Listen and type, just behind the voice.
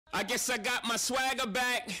I guess I got my swagger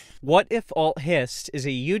back. WhatIfAltHist is a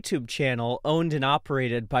YouTube channel owned and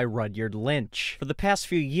operated by Rudyard Lynch. For the past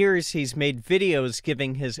few years, he's made videos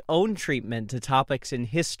giving his own treatment to topics in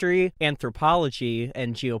history, anthropology,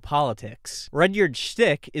 and geopolitics. Rudyard's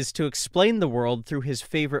shtick is to explain the world through his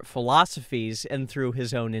favorite philosophies and through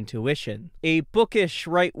his own intuition. A bookish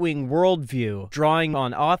right-wing worldview, drawing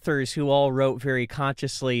on authors who all wrote very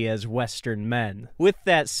consciously as Western men. With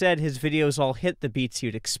that said, his videos all hit the beats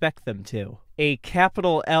you'd expect them to. A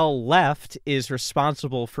capital L left is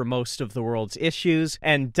responsible for most of the world's issues,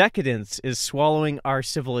 and decadence is swallowing our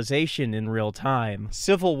civilization in real time.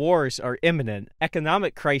 Civil wars are imminent,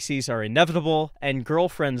 economic crises are inevitable, and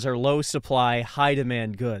girlfriends are low-supply,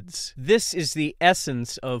 high-demand goods. This is the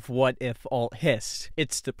essence of WhatIfAltHist.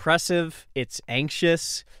 It's depressive, it's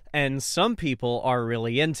anxious, and some people are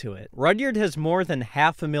really into it. Rudyard has more than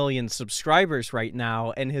 500,000 subscribers right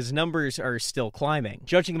now, and his numbers are still climbing.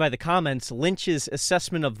 Judging by the comments, Lynch's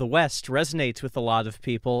assessment of the West resonates with a lot of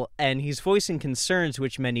people, and he's voicing concerns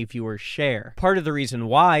which many viewers share. Part of the reason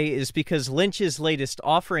why is because Lynch's latest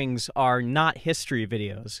offerings are not history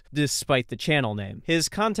videos, despite the channel name. His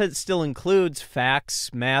content still includes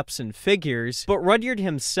facts, maps, and figures, but Rudyard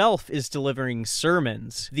himself is delivering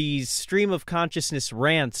sermons, these stream of consciousness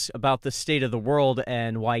rants about the state of the world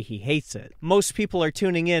and why he hates it. Most people are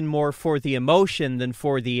tuning in more for the emotion than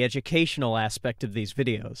for the educational aspect of these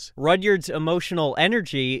videos. Rudyard's emotional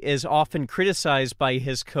energy is often criticized by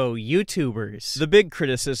his co-YouTubers. The big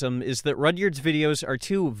criticism is that Rudyard's videos are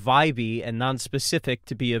too vibey and non-specific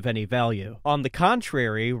to be of any value. On the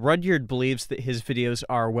contrary, Rudyard believes that his videos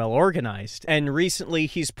are well organized, and recently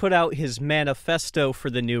he's put out his manifesto for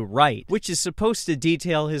the new right, which is supposed to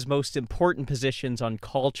detail his most important positions on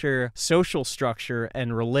culture, social structure,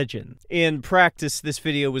 and religion. In practice, this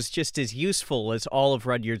video was just as useful as all of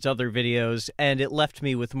Rudyard's other videos, and it left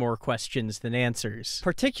me with more questions than answers.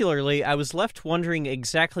 Particularly, I was left wondering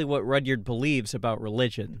exactly what Rudyard believes about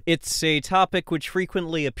religion. It's a topic which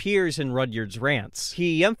frequently appears in Rudyard's rants.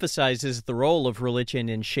 He emphasizes the role of religion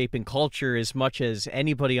in shaping culture as much as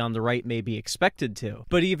anybody on the right may be expected to.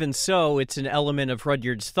 But even so, it's an element of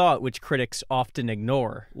Rudyard's thought which critics often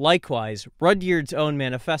ignore. Likewise, Rudyard's own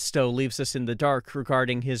manifesto leaves us in the dark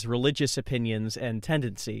regarding his religious opinions and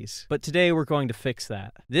tendencies. But today we're going to fix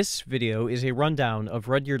that. This video is a rundown of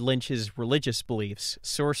Rudyard Lynch's religious beliefs,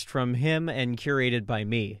 sourced from him and curated by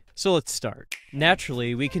me. So let's start.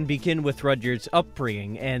 Naturally, we can begin with Rudyard's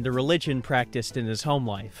upbringing and the religion practiced in his home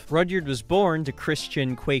life. Rudyard was born to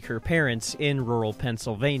Christian Quaker parents in rural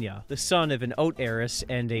Pennsylvania, the son of an oat heiress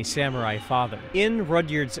and a samurai father. In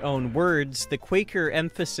Rudyard's own words, the Quaker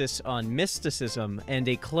emphasis on mysticism and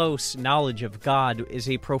a close knowledge of God is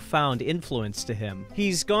a profound influence to him.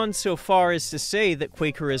 He's gone so far as to say that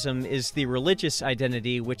Quakerism is the religious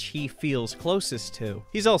identity which he feels closest to.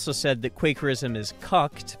 He's also said that Quakerism is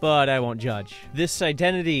cucked, but I won't judge. This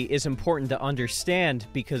identity is important to understand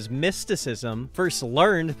because mysticism, first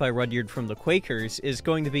learned by Rudyard from the Quakers, is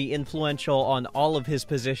going to be influential on all of his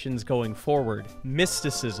positions going forward.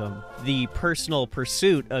 Mysticism, the personal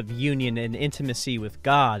pursuit of union and intimacy with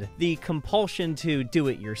God, the compulsion to do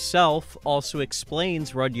it yourself, also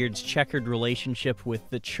explains Rudyard's checkered relationship with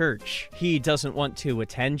the church. He doesn't want to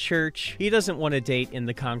attend church, he doesn't want to date in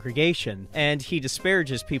the congregation, and he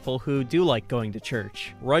disparages people who do like going to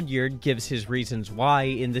church. Rudyard gives his reasons why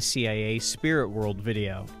in the CIA Spirit World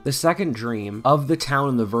video. The second dream of the town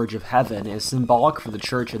on the verge of heaven is symbolic for the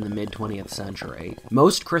church in the mid-20th century.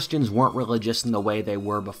 Most Christians weren't religious in the way they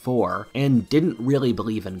were before, and didn't really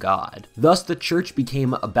believe in God. Thus, the church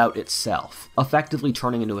became about itself, effectively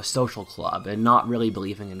turning into a social club and not really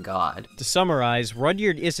believing in God. To summarize,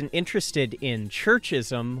 Rudyard isn't interested in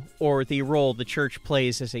churchism, or the role the church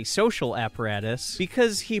plays as a social apparatus,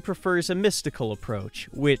 because he prefers a mystical approach,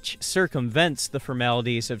 which circumvents the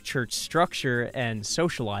formalities of church structure and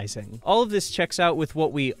socializing. All of this checks out with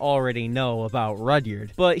what we already know about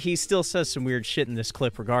Rudyard, but he still says some weird shit in this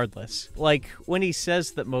clip regardless. Like, when he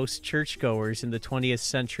says that most churchgoers in the 20th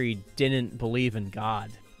century didn't believe in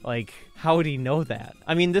God. Like, how would he know that?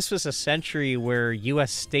 I mean, this was a century where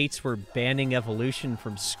US states were banning evolution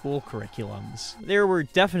from school curriculums. There were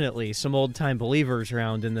definitely some old-time believers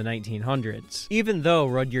around in the 1900s. Even though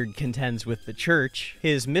Rudyard contends with the church,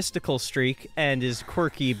 his mystical streak and his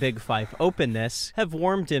quirky Big Five openness have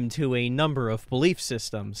warmed him to a number of belief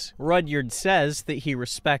systems. Rudyard says that he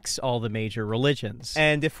respects all the major religions,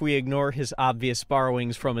 and if we ignore his obvious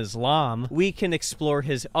borrowings from Islam, we can explore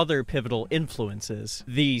his other pivotal influences,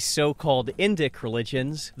 the so-called Indic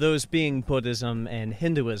religions, those being Buddhism and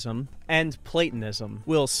Hinduism, and Platonism.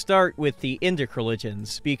 We'll start with the Indic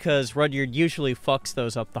religions, because Rudyard usually fucks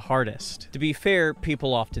those up the hardest. To be fair,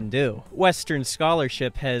 people often do. Western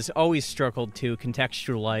scholarship has always struggled to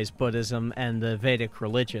contextualize Buddhism and the Vedic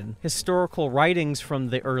religion. Historical writings from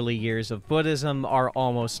the early years of Buddhism are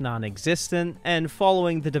almost non-existent, and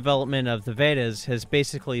following the development of the Vedas has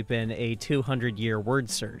basically been a 200-year word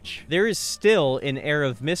search. There is still an air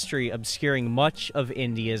of mystery obscuring much of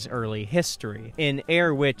India's early history, an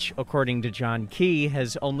air which, according to John Key,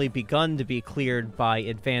 has only begun to be cleared by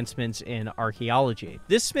advancements in archaeology.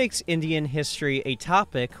 This makes Indian history a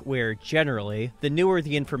topic where, generally, the newer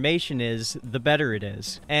the information is, the better it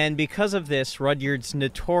is. And because of this, Rudyard's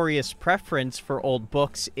notorious preference for old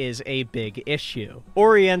books is a big issue.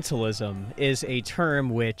 Orientalism is a term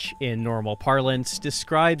which, in normal parlance,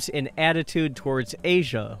 describes an attitude towards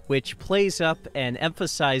Asia, which plays up and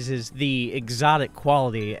emphasizes the exotic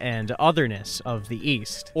quality and otherness of the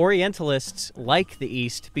East. Orientalists like the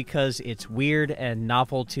East because it's weird and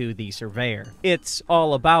novel to the surveyor. It's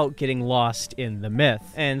all about getting lost in the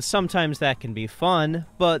myth, and sometimes that can be fun,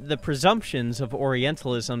 but the presumptions of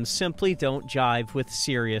Orientalism simply don't jive with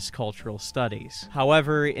serious cultural studies.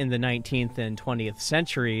 However, in the 19th and 20th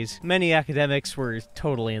centuries, many academics were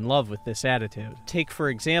totally in love with this attitude. Take, for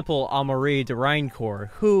example, Amaury de Reincourt,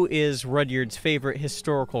 who is Rudyard's favorite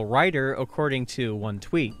historical writer according to one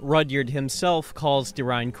tweet. Rudyard himself calls de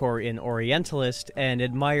Reincourt an Orientalist and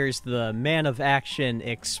admires the man-of-action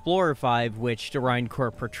explorer vibe which de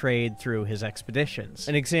Reincourt portrayed through his expeditions,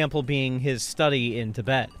 an example being his study in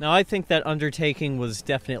Tibet. Now, I think that undertaking was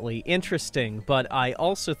definitely interesting, but I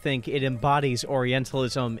also think it embodies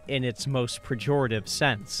Orientalism in its most pejorative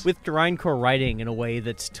sense, with de Reincourt writing in a way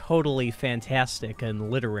that's totally fantastic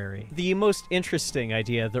and literary. The most interesting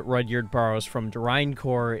idea that Rudyard borrows from de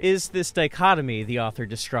Reincourt is this dichotomy the author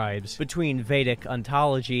describes between Vedic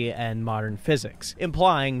ontology and modern physics,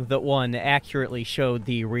 implying that one accurately showed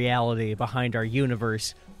the reality behind our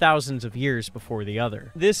universe thousands of years before the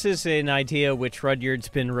other. This is an idea which Rudyard's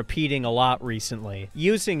been repeating a lot recently,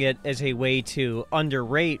 using it as a way to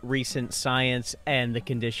underrate recent science and the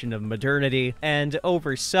condition of modernity, and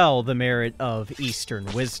oversell the merit of Eastern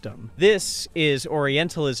wisdom. This is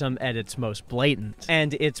Orientalism at its most blatant,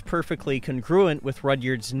 and it's perfectly congruent with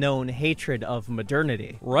Rudyard's known hatred of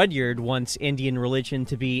modernity. Rudyard wants Indian religion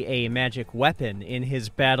to be a magic weapon in his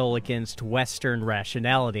battle against Western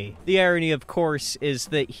rationality. The irony, of course, is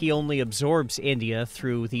that he only absorbs India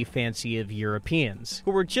through the fancy of Europeans,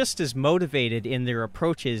 who were just as motivated in their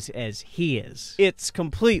approaches as he is. It's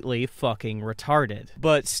completely fucking retarded.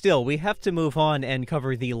 But still, we have to move on and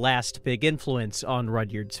cover the last big influence on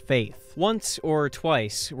Rudyard's faith. Once or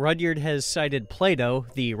twice, Rudyard has cited Plato,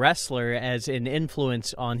 the wrestler, as an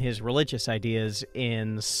influence on his religious ideas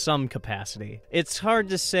in some capacity. It's hard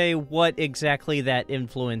to say what exactly that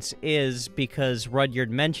influence is because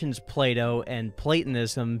Rudyard mentions Plato and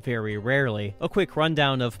Platonism very rarely. A quick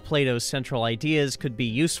rundown of Plato's central ideas could be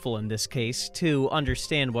useful in this case to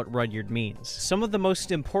understand what Rudyard means. Some of the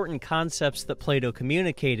most important concepts that Plato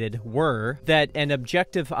communicated were that an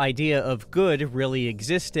objective idea of good really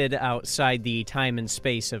existed outside the time and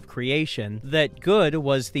space of creation, that good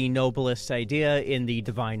was the noblest idea in the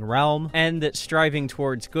divine realm, and that striving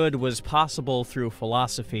towards good was possible through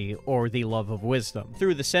philosophy, or the love of wisdom.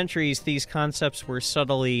 Through the centuries, these concepts were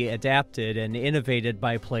subtly adapted and innovated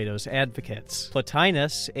by Plato's advocates.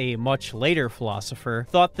 Plotinus, a much later philosopher,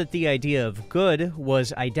 thought that the idea of good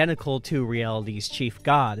was identical to reality's chief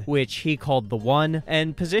god, which he called the One,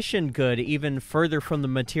 and positioned good even further from the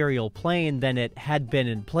material plane than it had been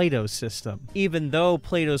in Plato's system. Even though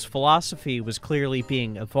Plato's philosophy was clearly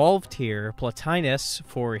being evolved here, Plotinus,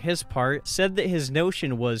 for his part, said that his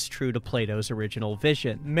notion was true to Plato's original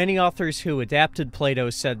vision. Many authors who adapted Plato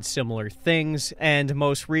said similar things, and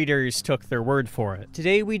most readers took their word for it.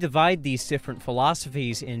 Today we divide these different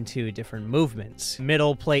philosophies into different movements,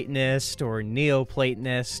 Middle Platonist or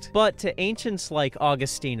Neoplatonist, but to ancients like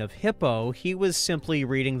Augustine of Hippo, he was simply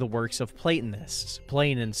reading the works of Platonists,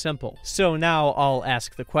 plain and simple. So now I'll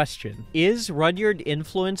ask the question, is Rudyard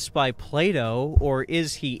influenced by Plato, or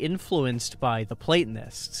is he influenced by the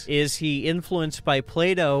Platonists? Is he influenced by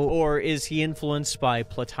Plato, or is he influenced by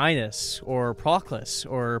Plotinus, or Proclus,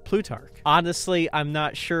 or Plutarch? Honestly, I'm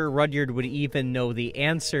not sure Rudyard would even know the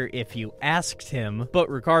answer if you asked him, but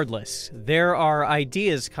regardless, there are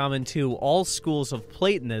ideas common to all schools of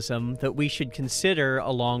Platonism that we should consider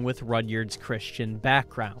along with Rudyard's Christian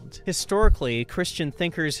background. Historically, Christian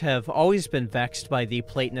thinkers have always been vexed by the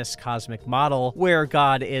Platonist cosmic model, where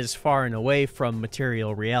God is far and away from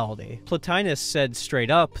material reality. Plotinus said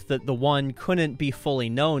straight up that the one couldn't be fully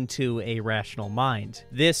known to a rational mind.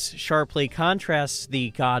 This sharply contrasts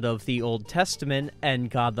the God of the Old Testament and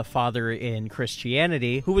God the Father in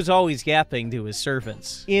Christianity, who was always yapping to his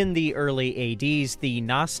servants. In the early ADs, the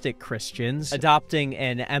Gnostic Christians, adopting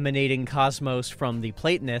an emanating cosmos from the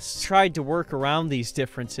Platonists, tried to work around these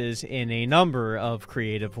differences in a number of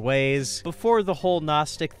creative ways before the whole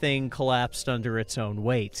Gnostic thing collapsed under its own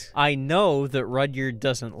weight. I know that Rudyard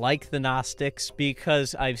doesn't like the Gnostics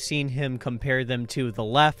because I've seen him compare them to the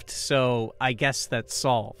left, so I guess that's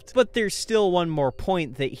solved. But there's still one more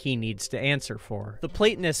point that he needs to answer for. The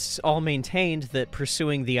Platonists all maintained that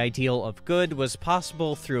pursuing the ideal of good was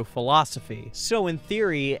possible through philosophy, so in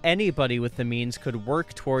theory, anybody with the means could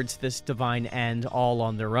work towards this divine end all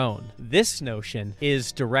on their own. This notion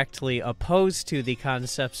is directly opposed to the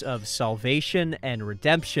concepts of salvation and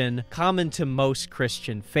redemption common to most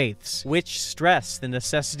Christian faiths, which stress the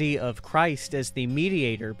necessity of Christ as the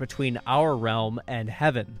mediator between our realm and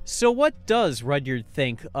heaven. So what does Rudyard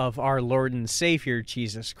think of our Lord and Savior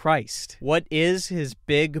Jesus Christ? What is his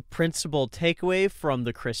big principal takeaway from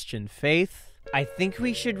the Christian faith? I think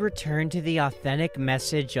we should return to the authentic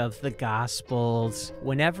message of the Gospels.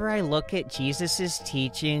 Whenever I look at Jesus'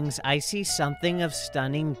 teachings, I see something of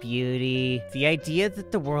stunning beauty. The idea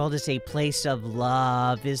that the world is a place of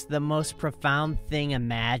love is the most profound thing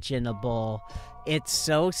imaginable. It's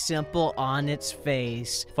so simple on its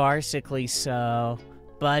face, farcically so,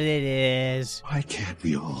 but it is. Why can't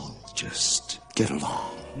we all just get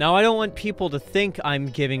along? Now, I don't want people to think I'm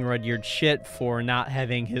giving Rudyard shit for not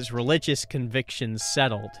having his religious convictions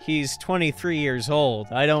settled. He's 23 years old.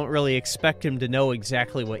 I don't really expect him to know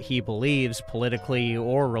exactly what he believes, politically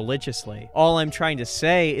or religiously. All I'm trying to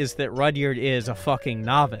say is that Rudyard is a fucking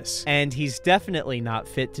novice, and he's definitely not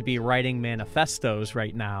fit to be writing manifestos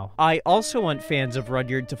right now. I also want fans of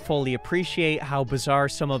Rudyard to fully appreciate how bizarre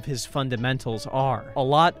some of his fundamentals are. A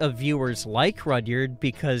lot of viewers like Rudyard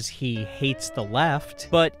because he hates the left,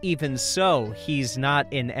 but even so, he's not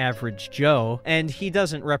an average Joe, and he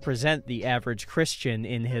doesn't represent the average Christian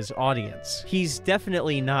in his audience. He's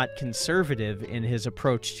definitely not conservative in his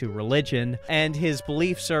approach to religion, and his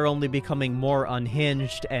beliefs are only becoming more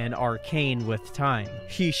unhinged and arcane with time.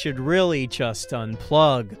 He should really just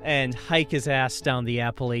unplug and hike his ass down the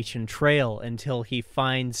Appalachian Trail until he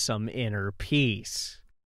finds some inner peace.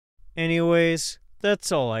 Anyways,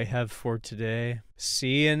 that's all I have for today.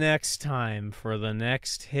 See you next time for the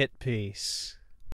next hit piece.